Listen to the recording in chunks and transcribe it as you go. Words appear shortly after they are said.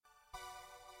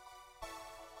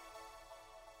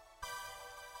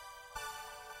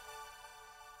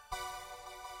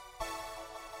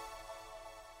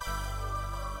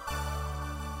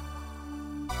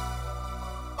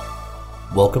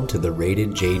Welcome to the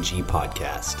Rated JG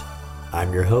podcast.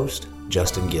 I'm your host,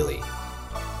 Justin Gilly.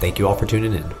 Thank you all for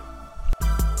tuning in.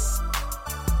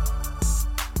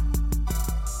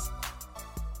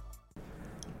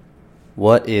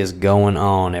 What is going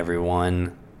on,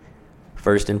 everyone?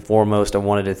 First and foremost, I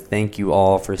wanted to thank you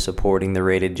all for supporting the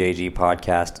Rated JG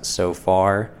podcast so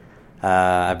far.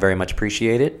 I very much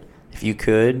appreciate it. If you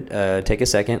could, take a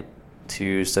second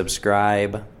to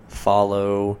subscribe,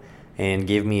 follow, and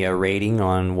give me a rating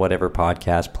on whatever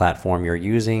podcast platform you're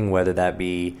using, whether that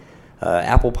be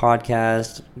Apple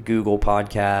Podcast, Google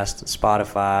Podcast,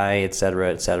 Spotify,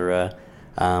 etc., etc.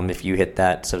 If you hit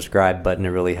that subscribe button, it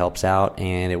really helps out,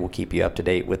 and it will keep you up to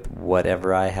date with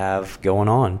whatever I have going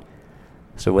on.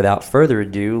 So without further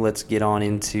ado, let's get on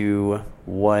into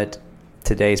what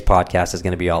today's podcast is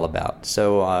going to be all about.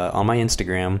 So on my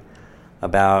Instagram,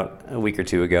 about a week or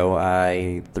two ago,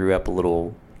 I threw up a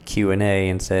little Q&A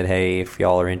and said, hey, if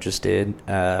y'all are interested,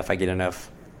 if I get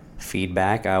enough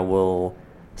feedback, I will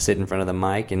sit in front of the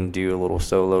mic and do a little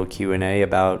solo Q&A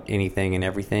about anything and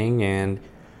everything. And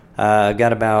I've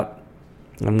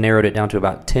narrowed it down to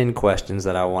about 10 questions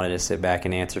that I wanted to sit back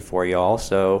and answer for y'all.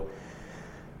 So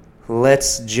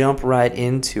let's jump right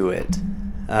into it.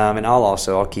 And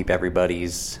I'll keep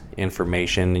everybody's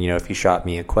information. You know, if you shot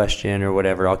me a question or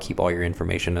whatever, I'll keep all your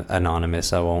information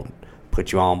anonymous. I won't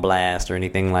put you on blast or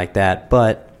anything like that.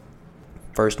 But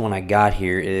first one I got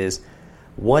here is,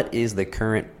 what is the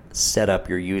current setup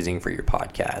you're using for your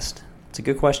podcast? It's a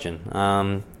good question.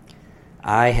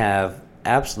 I have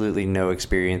absolutely no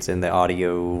experience in the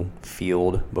audio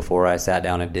field before I sat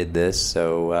down and did this,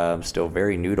 so I'm still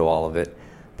very new to all of it.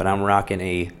 But I'm rocking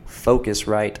a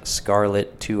Focusrite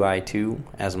Scarlett 2i2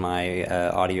 as my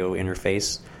audio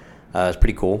interface. It's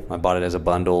pretty cool. I bought it as a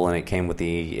bundle, and it came with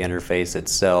the interface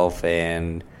itself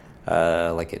and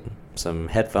some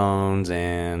headphones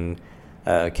and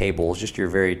cables, just your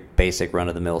very basic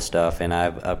run-of-the-mill stuff. And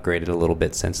I've upgraded a little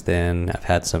bit since then. I've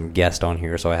had some guests on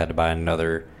here, so I had to buy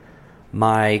another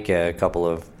mic, a couple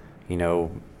of,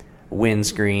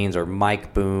 windscreens or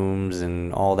mic booms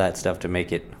and all that stuff to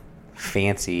make it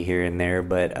fancy here and there.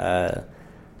 But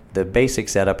the basic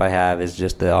setup I have is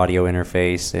just the audio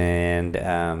interface,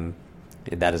 and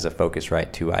that is a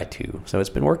Focusrite 2i2. So it's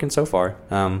been working so far.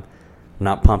 I'm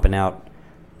not pumping out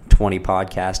 20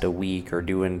 podcasts a week or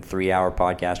doing 3-hour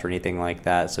podcasts or anything like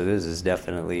that. So this is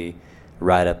definitely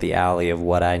right up the alley of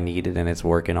what I needed, and it's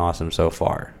working awesome so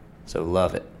far. So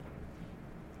love it.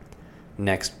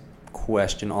 Next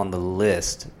question on the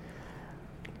list.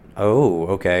 Oh,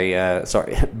 okay.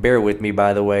 Sorry. Bear with me,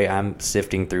 by the way. I'm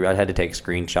sifting through. I had to take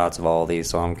screenshots of all of these,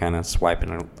 so I'm kind of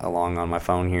swiping along on my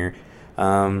phone here.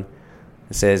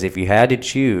 It says, if you had to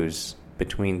choose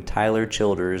between Tyler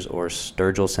Childers or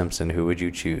Sturgill Simpson, who would you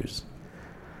choose?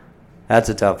 That's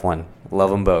a tough one. Love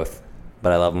them both,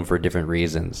 but I love them for different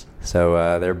reasons.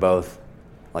 So they're both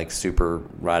super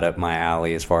right up my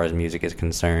alley as far as music is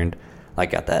concerned.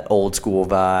 Got that old school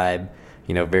vibe,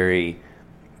 very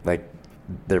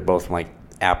they're both from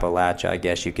Appalachia, I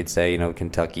guess you could say,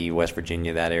 Kentucky, West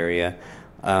Virginia, that area.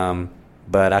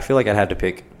 But I feel like I'd have to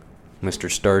pick Mr.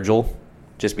 Sturgill,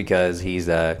 just because he's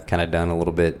kind of done a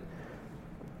little bit.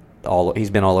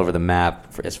 He's been all over the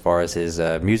map as far as his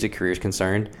music career is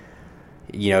concerned.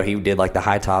 He did the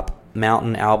High Top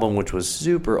Mountain album, which was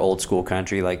super old school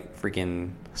country,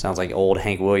 freaking sounds like old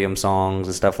Hank Williams songs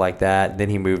and stuff like that.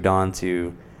 Then he moved on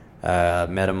to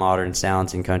Meta Modern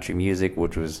Sounds in Country Music,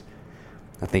 which was,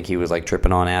 I think he was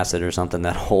tripping on acid or something,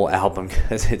 that whole album,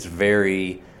 because it's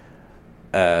very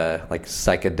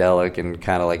psychedelic and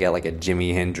kind of got a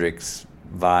Jimi Hendrix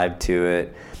vibe to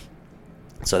it.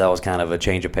 So that was kind of a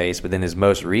change of pace. But then his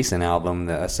most recent album,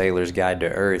 A Sailor's Guide to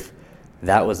Earth,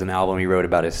 that was an album he wrote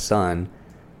about his son,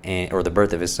 or the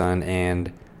birth of his son,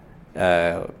 and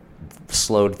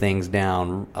slowed things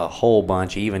down a whole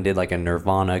bunch. He even did a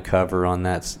Nirvana cover on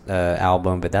that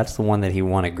album, but that's the one that he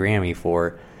won a Grammy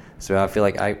for. So I feel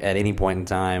at any point in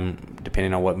time,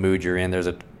 depending on what mood you're in, there's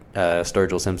a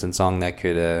Sturgill Simpson song that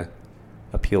could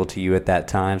appeal to you at that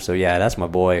time. So yeah, that's my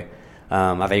boy.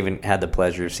 I've even had the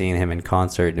pleasure of seeing him in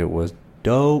concert, and it was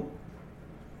dope.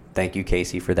 Thank you,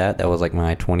 Casey, for that. That was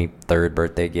my 23rd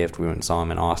birthday gift. We went and saw him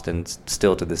in Austin.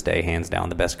 Still to this day, hands down,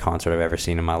 the best concert I've ever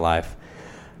seen in my life.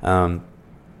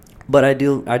 But I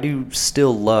do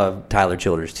still love Tyler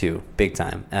Childers too, big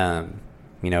time.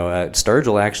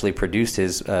 Sturgill actually produced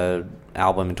his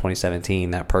album in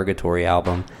 2017, that Purgatory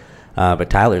album. But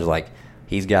Tyler's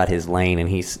he's got his lane, and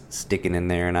he's sticking in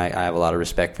there, and I have a lot of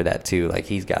respect for that too.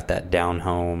 He's got that down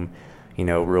home,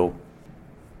 real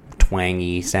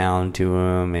twangy sound to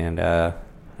him, and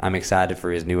I'm excited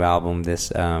for his new album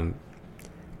this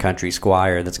Country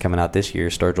Squire that's coming out this year.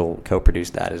 Sturgill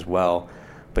co-produced that as well.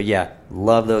 But yeah,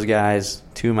 love those guys.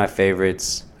 Two of my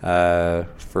favorites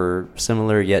for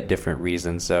similar yet different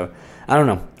reasons. So I don't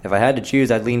know. If I had to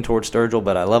choose, I'd lean towards Sturgill,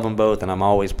 but I love them both, and I'm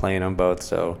always playing them both,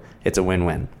 so it's a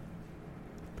win-win.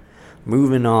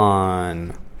 Moving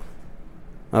on.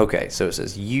 Okay, so it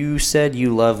says, you said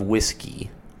you love whiskey.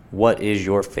 What is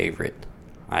your favorite?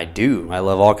 I do. I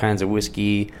love all kinds of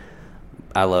whiskey.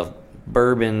 I love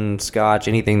bourbon, scotch,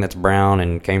 anything that's brown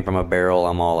and came from a barrel,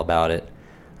 I'm all about it.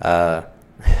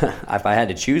 If I had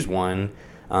to choose one,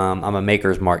 I'm a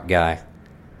Maker's Mark guy.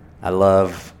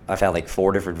 I've had like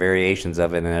 4 different variations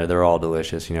of it, and they're all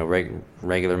delicious. You know,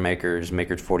 regular Maker's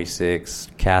 46,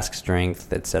 cask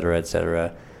strength, etc.,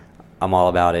 etc. I'm all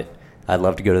about it. I'd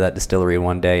love to go to that distillery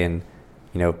one day and,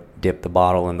 you know, dip the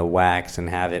bottle in the wax and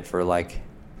have it for like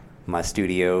my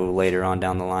studio later on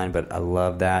down the line. But I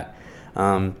love that.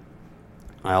 I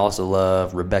also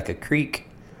love Rebecca Creek.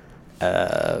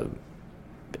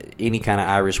 Any kind of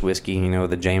Irish whiskey, you know,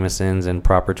 the Jamesons and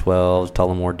Proper 12s,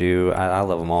 Tullamore Dew. I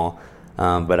love them all.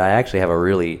 But I actually have a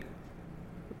really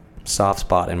soft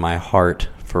spot in my heart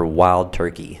for Wild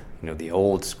Turkey. You know, the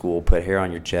old school, put hair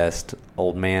on your chest,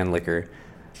 old man liquor.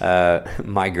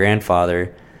 My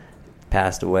grandfather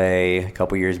passed away a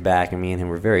couple years back, and me and him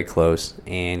were very close.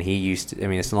 And he used to, I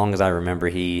mean, as long as I remember,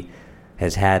 he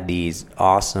has had these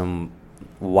awesome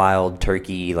Wild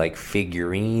Turkey, like,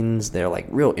 figurines. They're, like,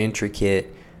 real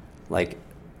intricate, like,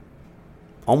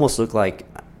 almost look like,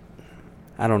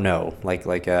 I don't know, like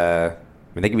I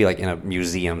mean, they could be, like, in a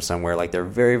museum somewhere. Like, they're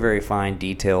very, very fine,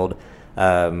 detailed, you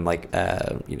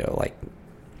know, like,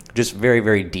 just very,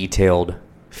 very detailed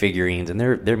figurines, and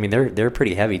they're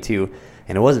pretty heavy too.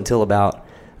 And it wasn't until about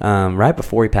right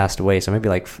before he passed away, so maybe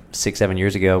like 6-7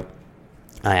 years ago,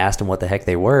 I asked him what the heck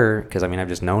they were, because I mean, I've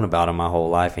just known about him my whole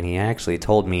life, and he actually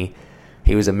told me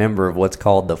he was a member of what's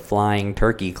called the Flying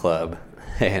Turkey Club.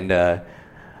 And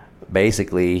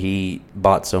basically he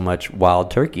bought so much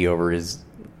wild turkey over his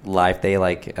life, they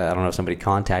I don't know if somebody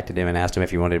contacted him and asked him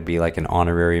if he wanted to be like an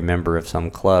honorary member of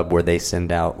some club where they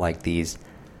send out like these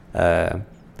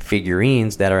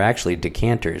figurines that are actually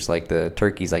decanters, like the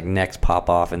turkey's like necks pop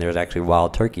off and there's actually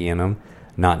wild turkey in them.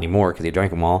 Not anymore because he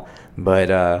drank them all,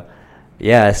 but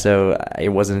yeah, so it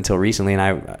wasn't until recently and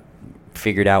I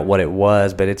figured out what it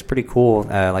was, but it's pretty cool,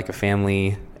 like a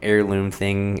family heirloom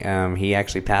thing. He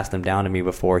actually passed them down to me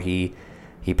before he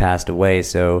passed away.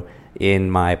 So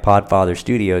in my Podfather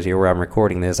studios here where I'm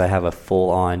recording this, I have a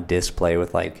full-on display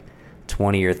with like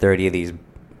 20 or 30 of these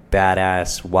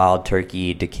badass wild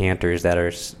turkey decanters that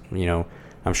are, you know,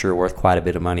 I'm sure worth quite a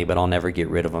bit of money, but I'll never get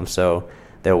rid of them. So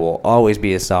there will always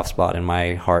be a soft spot in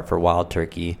my heart for wild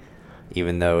turkey,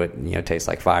 even though it, you know, tastes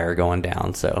like fire going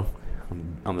down. So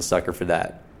I'm a sucker for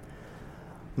that.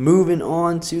 Moving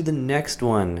on to the next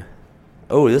one.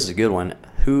 Oh, this is a good one.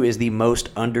 Who is the most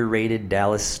underrated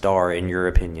Dallas Star in your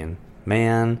opinion?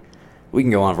 Man, we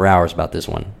can go on for hours about this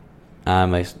one.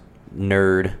 I'm a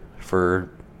nerd for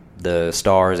the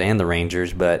Stars and the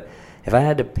Rangers, but if I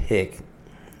had to pick,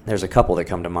 there's a couple that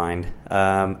come to mind.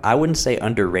 I wouldn't say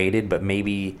underrated, but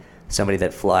maybe somebody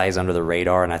that flies under the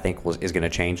radar and I think is going to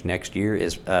change next year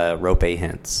is Rope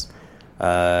Hintz.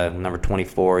 Number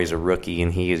 24, he's a rookie,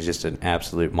 and he is just an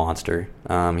absolute monster.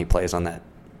 He plays on that.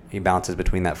 He bounces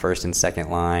between that first and second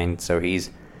line, so he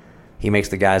makes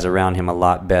the guys around him a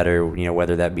lot better, you know,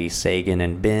 whether that be Sagan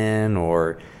and Ben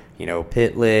or, you know,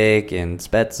 Pitlick and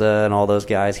Spezza and all those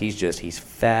guys. He's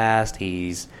fast,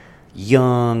 he's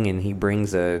young, and he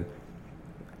brings a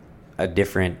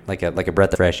different, like a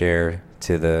breath of fresh air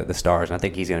to the Stars, and I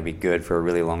think he's going to be good for a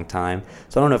really long time.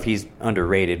 So I don't know if he's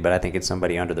underrated, but I think it's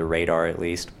somebody under the radar at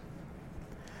least.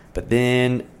 But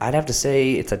then I'd have to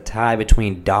say it's a tie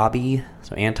between Dobby,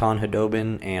 so Anton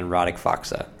Khudobin, and Radek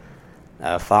Faksa.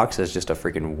 Faksa is just a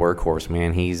freaking workhorse,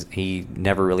 man. He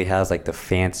never really has like the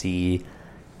fancy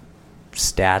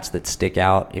stats that stick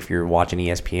out if you're watching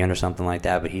ESPN or something like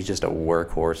that, but he's just a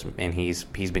workhorse, and he's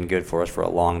been good for us for a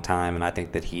long time, and I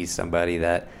think that he's somebody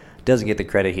that doesn't get the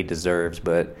credit he deserves.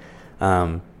 But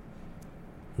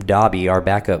Dobby, our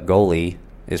backup goalie,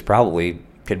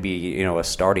 could be, you know, a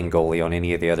starting goalie on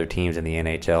any of the other teams in the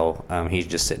NHL. He's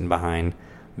just sitting behind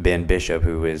Ben Bishop,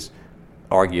 who is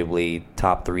arguably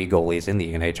top 3 goalies in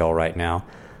the NHL right now.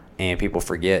 And people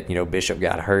forget, you know, Bishop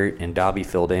got hurt and Dobby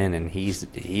filled in, and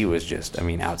he was just, I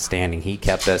mean, outstanding. He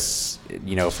kept us,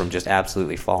 you know, from just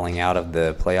absolutely falling out of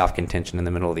the playoff contention in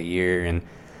the middle of the year.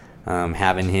 And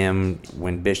having him,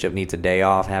 when Bishop needs a day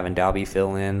off, having Dobby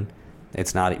fill in,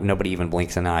 nobody even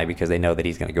blinks an eye because they know that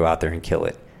he's going to go out there and kill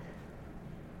it.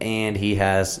 And he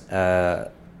has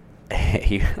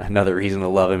another reason to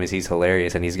love him is he's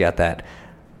hilarious, and he's got that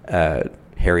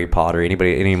Harry Potter.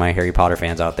 Any of my Harry Potter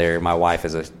fans out there, my wife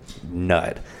is a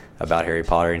nut about Harry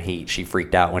Potter, and she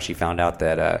freaked out when she found out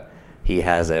that he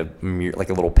has a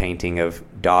little painting of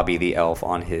Dobby the elf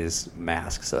on his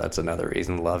mask. So that's another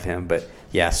reason to love him. But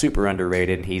yeah, super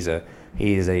underrated. He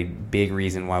is a big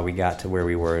reason why we got to where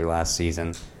we were last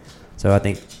season. So I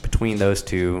think between those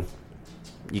two,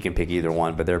 you can pick either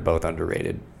one, but they're both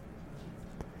underrated.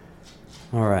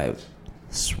 All right,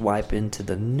 swipe into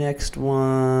the next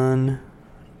one.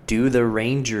 Do the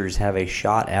Rangers have a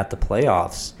shot at the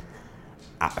playoffs?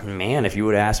 Man, if you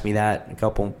would have asked me that a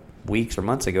couple weeks or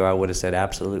months ago, I would have said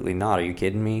absolutely not. Are you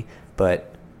kidding me?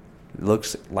 But it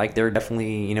looks like they're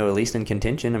definitely, at least in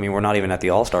contention. I mean, we're not even at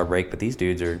the All-Star break, but these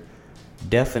dudes are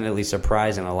definitely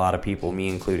surprising a lot of people, me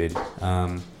included.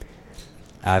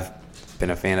 I've been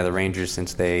a fan of the Rangers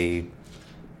since they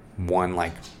won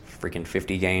like freaking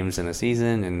 50 games in a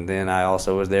season, and then I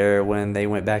also was there when they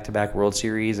went back-to-back World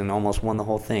Series and almost won the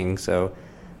whole thing. So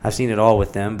I've seen it all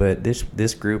with them, but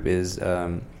this group is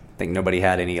I think nobody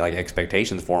had any like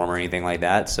expectations for them or anything like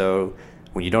that. So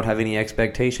when you don't have any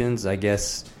expectations, I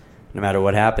guess no matter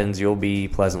what happens, you'll be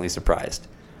pleasantly surprised.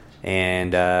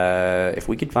 And if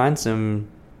we could find some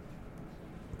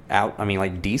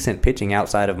decent pitching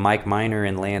outside of Mike Minor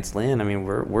and Lance Lynn, I mean,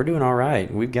 we're doing all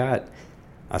right. We've got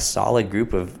a solid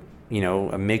group of,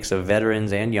 a mix of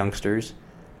veterans and youngsters.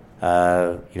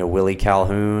 Willie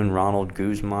Calhoun, Ronald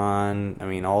Guzman. I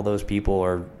mean, all those people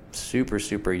are super,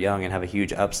 super young and have a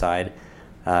huge upside.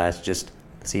 It's just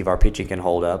see if our pitching can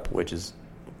hold up, which is,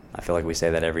 I feel like we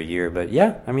say that every year. But,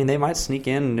 yeah, I mean, they might sneak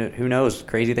in. Who knows?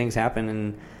 Crazy things happen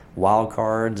in wild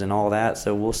cards and all that,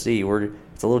 so we'll see.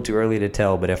 It's a little too early to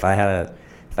tell, but if I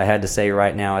had to say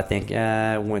right now, I think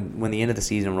when the end of the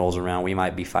season rolls around, we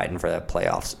might be fighting for that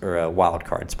playoffs or a wild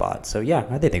card spot. So, yeah,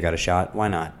 I think they got a shot. Why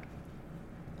not?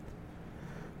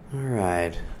 All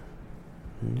right.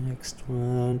 Next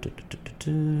one.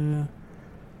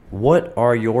 What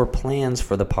are your plans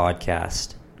for the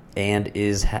podcast? And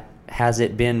has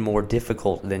it been more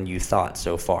difficult than you thought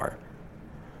so far?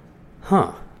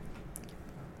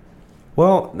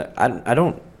 Well,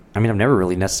 I've never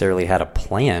really necessarily had a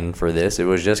plan for this. It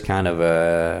was just kind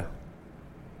of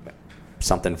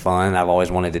something fun I've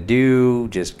always wanted to do.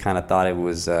 Just kind of thought it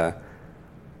was a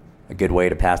good way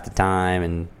to pass the time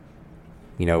and,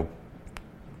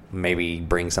 maybe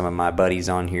bring some of my buddies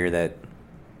on here that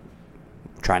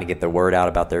trying to get the word out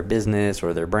about their business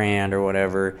or their brand or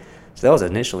whatever. So that was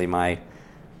initially my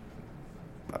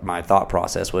thought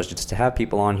process, was just to have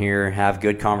people on here, have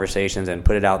good conversations, and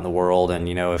put it out in the world. And,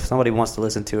 if somebody wants to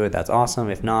listen to it, that's awesome.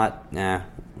 If not,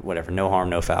 whatever. No harm,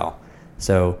 no foul.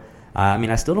 So,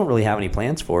 I still don't really have any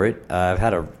plans for it. I've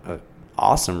had a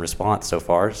awesome response so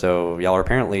far. So y'all are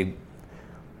apparently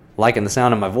liking the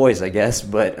sound of my voice, I guess.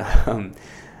 But,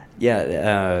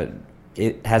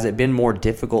 has it been more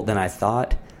difficult than I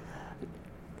thought?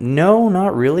 No,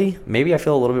 not really. Maybe I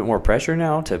feel a little bit more pressure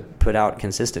now to put out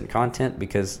consistent content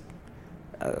because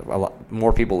a lot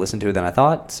more people listen to it than I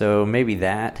thought. So maybe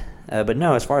that. But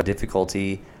no, as far as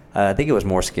difficulty, I think it was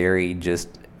more scary just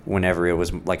whenever it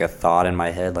was like a thought in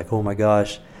my head, like, oh my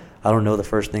gosh, I don't know the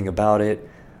first thing about it,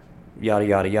 yada,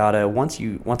 yada, yada. Once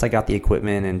I got the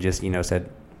equipment and just, said,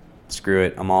 screw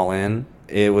it, I'm all in,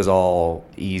 it was all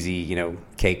easy,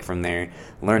 cake from there.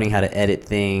 Learning how to edit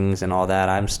things and all that,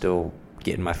 I'm still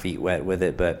getting my feet wet with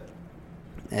it, but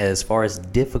as far as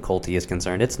difficulty is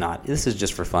concerned, it's not. This is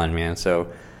just for fun, man.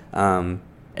 So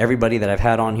everybody that I've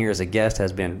had on here as a guest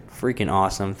has been freaking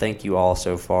awesome. Thank you all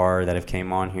so far that have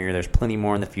came on here. There's plenty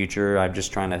more in the future. I'm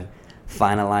just trying to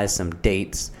finalize some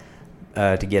dates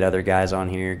to get other guys on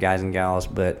here, guys and gals.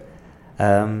 But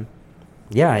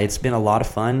yeah, it's been a lot of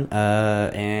fun.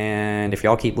 And if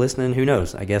y'all keep listening, who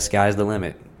knows? I guess sky's the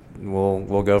limit.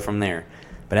 We'll go from there.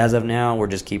 But as of now, we're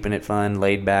just keeping it fun,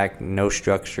 laid back, no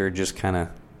structure, just kind of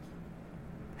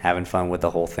having fun with the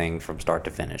whole thing from start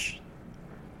to finish.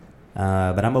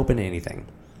 But I'm open to anything.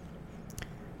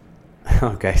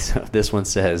 Okay, so this one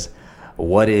says,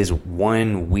 what is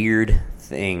one weird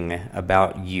thing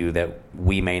about you that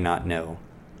we may not know?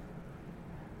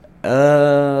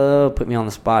 Put me on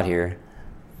the spot here.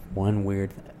 One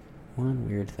weird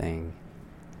thing.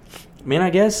 I mean, I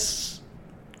guess,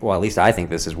 well, at least I think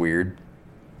this is weird,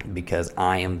 because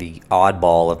I am the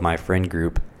oddball of my friend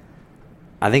group.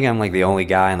 I think I'm like the only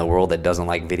guy in the world that doesn't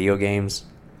like video games.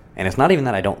 And it's not even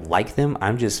that I don't like them.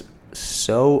 I'm just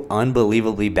so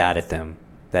unbelievably bad at them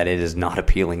that it is not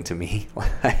appealing to me.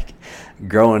 Like,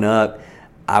 growing up,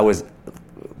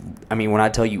 when I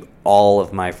tell you all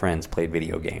of my friends played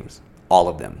video games, all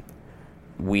of them.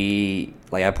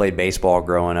 I played baseball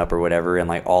growing up or whatever, and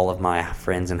like all of my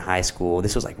friends in high school,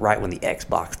 this was like right when the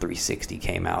Xbox 360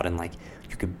 came out, and like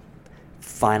you could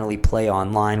finally play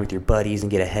online with your buddies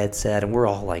and get a headset, and we're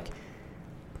all like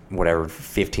whatever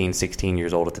 15, 16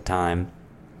 years old at the time,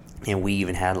 and we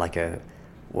even had like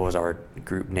what was our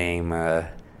group name,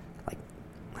 like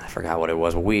I forgot what it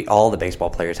was, but all the baseball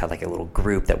players had like a little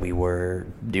group that we were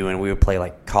doing. We would play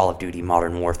like Call of Duty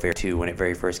Modern Warfare 2 when it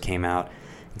very first came out,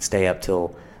 and stay up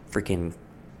till freaking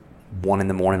 1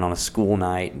 a.m. on a school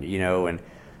night, and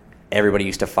everybody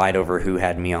used to fight over who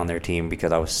had me on their team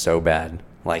because I was so bad.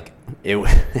 Like it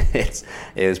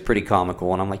was pretty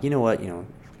comical, and I'm like, you know what,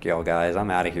 y'all guys, I'm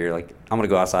out of here. Like I'm gonna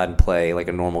go outside and play like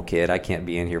a normal kid. I can't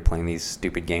be in here playing these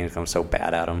stupid games because I'm so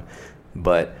bad at them.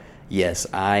 But yes,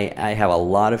 I have a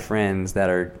lot of friends that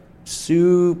are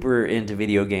super into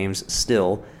video games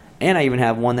still, and I even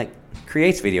have one that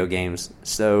creates video games.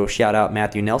 So shout out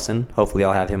Matthew Nelson. Hopefully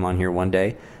I'll have him on here one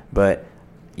day. But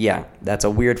yeah, that's a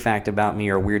weird fact about me,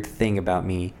 or a weird thing about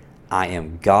me. I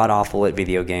am god-awful at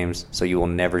video games, so you will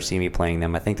never see me playing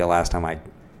them. I think the last time I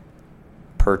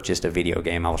purchased a video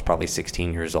game, I was probably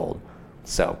 16 years old.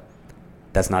 So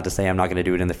that's not to say I'm not going to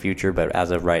do it in the future, but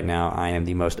as of right now, I am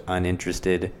the most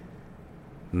uninterested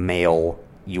male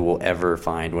you will ever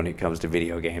find when it comes to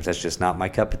video games. That's just not my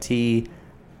cup of tea.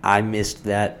 I missed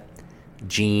that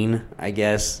gene, I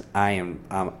guess. I'm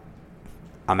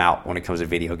out when it comes to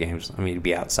video games. I mean, to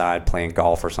be outside playing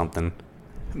golf or something.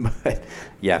 But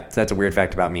yeah, so that's a weird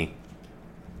fact about me.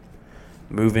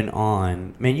 Moving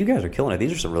on. Man, you guys are killing it.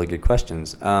 These are some really good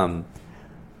questions.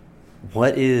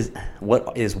 What is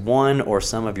one or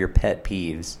some of your pet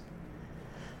peeves?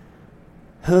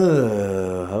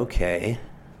 Okay.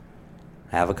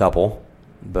 I have a couple,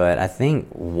 but I think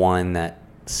one that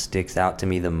sticks out to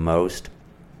me the most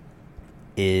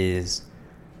is,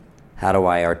 how do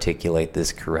I articulate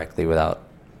this correctly without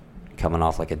coming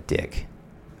off like a dick?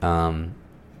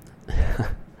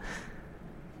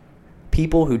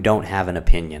 People who don't have an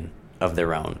opinion of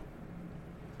their own.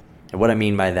 And what I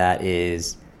mean by that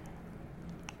is,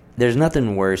 there's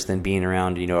nothing worse than being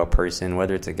around, a person,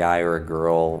 whether it's a guy or a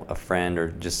girl, a friend,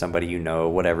 or just somebody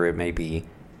whatever it may be,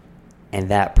 and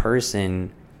that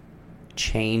person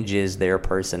changes their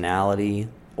personality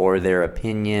or their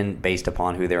opinion based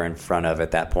upon who they're in front of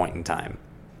at that point in time.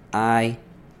 I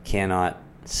cannot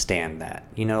stand that.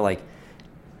 Like,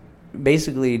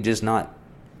 basically just not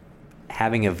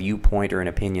having a viewpoint or an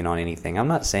opinion on anything. I'm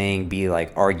not saying be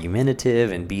like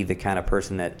argumentative and be the kind of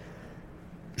person that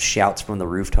shouts from the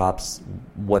rooftops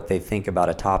what they think about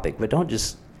a topic, but don't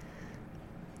just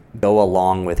go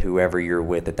along with whoever you're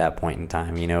with at that point in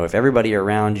time. If everybody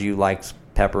around you likes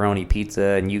pepperoni pizza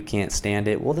and you can't stand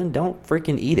it, well then don't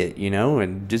freaking eat it,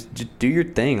 and just do your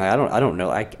thing. Like, I don't know.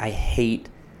 I hate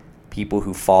people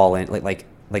who fall in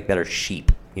like that are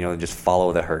sheep, just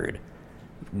follow the herd.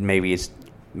 Maybe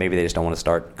they just don't want to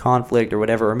start conflict or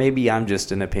whatever, or maybe I'm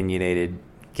just an opinionated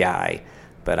guy.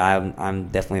 But I'm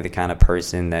definitely the kind of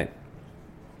person that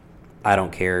I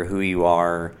don't care who you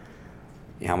are,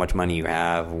 how much money you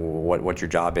have, what your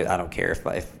job is. I don't care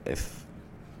if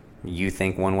you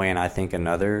think one way and I think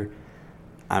another.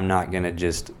 I'm not going to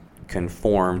just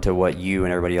conform to what you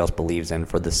and everybody else believes in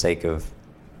for the sake of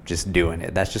just doing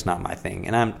it. That's just not my thing.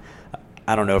 And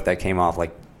I don't know if that came off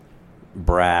like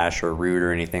brash or rude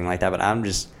or anything like that, but I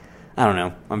don't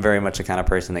know. I'm very much the kind of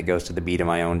person that goes to the beat of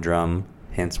my own drum,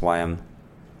 hence why I'm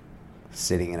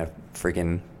sitting in a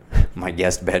freaking my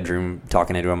guest bedroom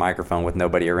talking into a microphone with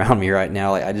nobody around me right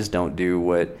now. Like, I just don't do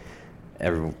what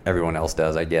everyone else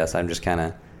does, I guess. I'm just kind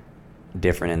of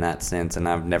different in that sense, and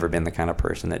I've never been the kind of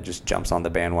person that just jumps on the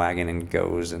bandwagon and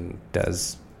goes and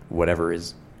does whatever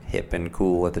is hip and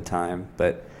cool at the time.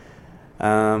 But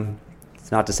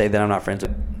it's not to say that I'm not friends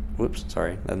with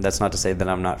that's not to say that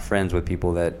I'm not friends with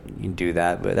people that do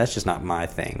that, but that's just not my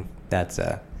thing. That's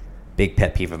a big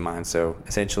pet peeve of mine. So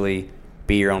essentially,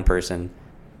 be your own person,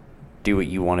 do what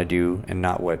you want to do, and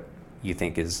not what you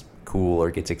think is cool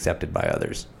or gets accepted by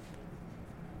others.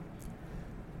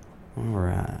 All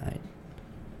right.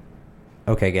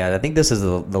 Okay, guys, I think this is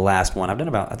the last one.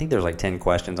 I think there's like 10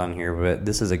 questions on here, but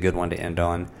this is a good one to end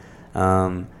on.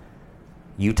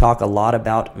 You talk a lot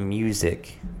about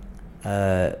music.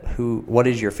 What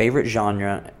is your favorite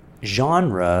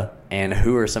genre, and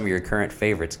who are some of your current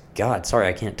favorites? God, sorry,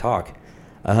 I can't talk.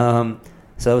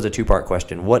 So that was a 2-part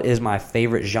question. What is my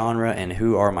favorite genre, and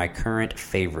who are my current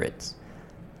favorites?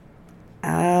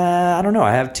 I don't know.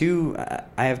 I have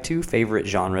two favorite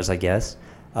genres, I guess.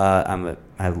 I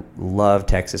love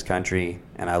Texas country,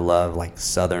 and I love like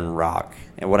Southern rock.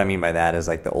 And what I mean by that is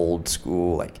like the old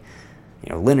school, like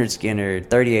Leonard Skinner,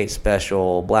 38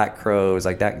 Special, Black Crowes,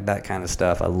 like that kind of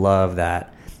stuff. I love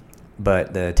that.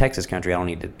 But the Texas country, I don't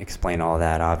need to explain all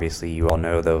that. Obviously, you all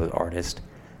know those artists.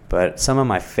 But some of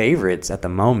my favorites at the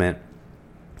moment,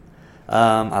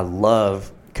 I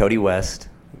love Cody West.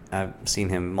 I've seen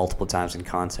him multiple times in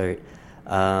concert.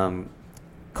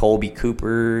 Colby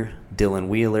Cooper, Dylan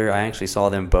Wheeler. I actually saw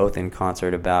them both in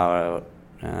concert about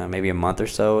maybe a month or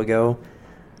so ago.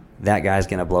 That guy's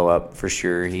going to blow up for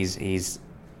sure. He's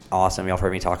awesome. Y'all have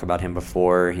heard me talk about him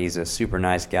before. He's a super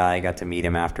nice guy. I got to meet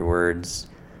him afterwards.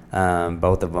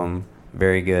 Both of them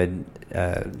very good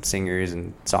singers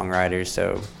and songwriters,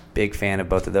 so big fan of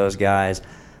both of those guys.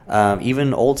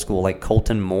 Even old school like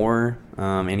Colton Moore.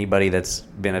 Anybody that's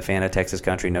been a fan of Texas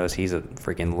country knows he's a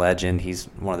freaking legend. He's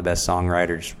one of the best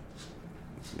songwriters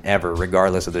ever,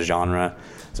 regardless of the genre.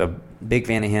 So big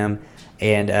fan of him.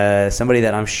 And somebody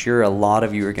that I'm sure a lot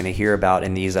of you are going to hear about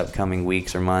in these upcoming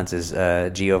weeks or months is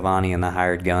Giovanni and the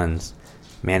Hired Guns.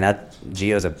 Man, that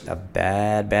Gio's a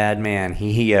bad man.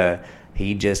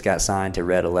 He just got signed to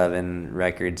Red 11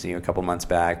 Records a couple months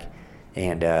back,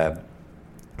 and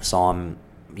saw him.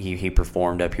 He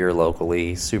performed up here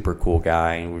locally. Super cool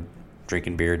guy. And we're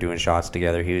drinking beer, doing shots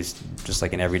together. He was just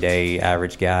like an everyday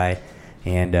average guy,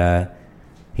 and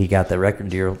he got the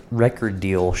record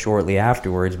deal shortly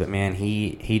afterwards. But man,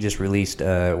 he just released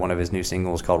one of his new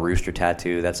singles called Rooster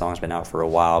Tattoo. That song's been out for a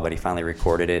while, but he finally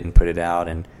recorded it and put it out.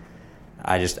 And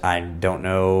I don't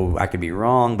know, I could be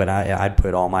wrong, but I'd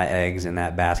put all my eggs in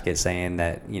that basket saying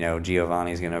that,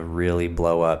 Giovanni's going to really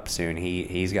blow up soon.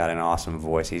 He's got an awesome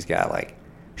voice. He's got like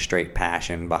straight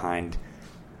passion behind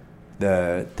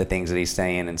the things that he's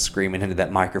saying and screaming into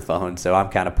that microphone. So I'm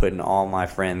kind of putting all my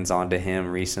friends onto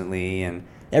him recently, and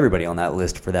everybody on that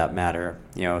list for that matter,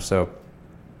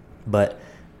 but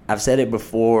I've said it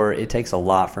before, it takes a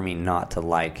lot for me not to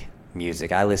like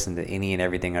music. I listen to any and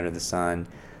everything under the sun.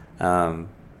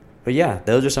 But yeah,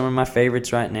 those are some of my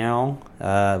favorites right now.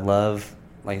 Love,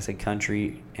 like I said,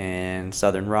 country and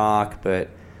southern rock, but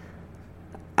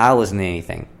I'll listen to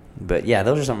anything. But yeah,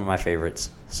 those are some of my favorites.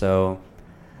 So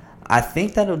I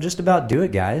think that'll just about do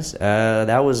it, guys.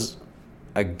 That was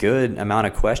a good amount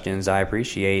of questions. I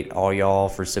appreciate all y'all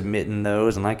for submitting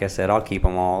those. And like I said, I'll keep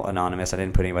them all anonymous. I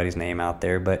didn't put anybody's name out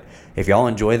there. But if y'all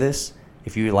enjoy this,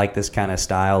 if you like this kind of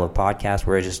style of podcast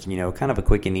where it's just, kind of a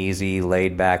quick and easy,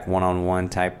 laid back, one-on-one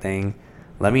type thing,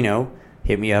 let me know.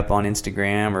 Hit me up on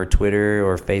Instagram or Twitter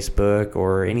or Facebook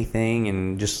or anything,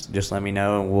 and just let me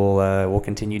know, and we'll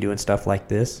continue doing stuff like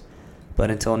this.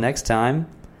 But until next time,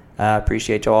 I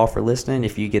appreciate y'all for listening.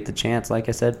 If you get the chance, like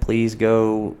I said, please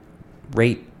go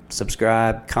rate,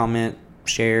 subscribe, comment,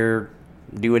 share,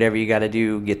 do whatever you got to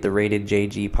do. Get the Rated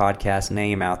JG podcast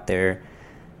name out there.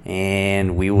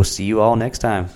 And we will see you all next time.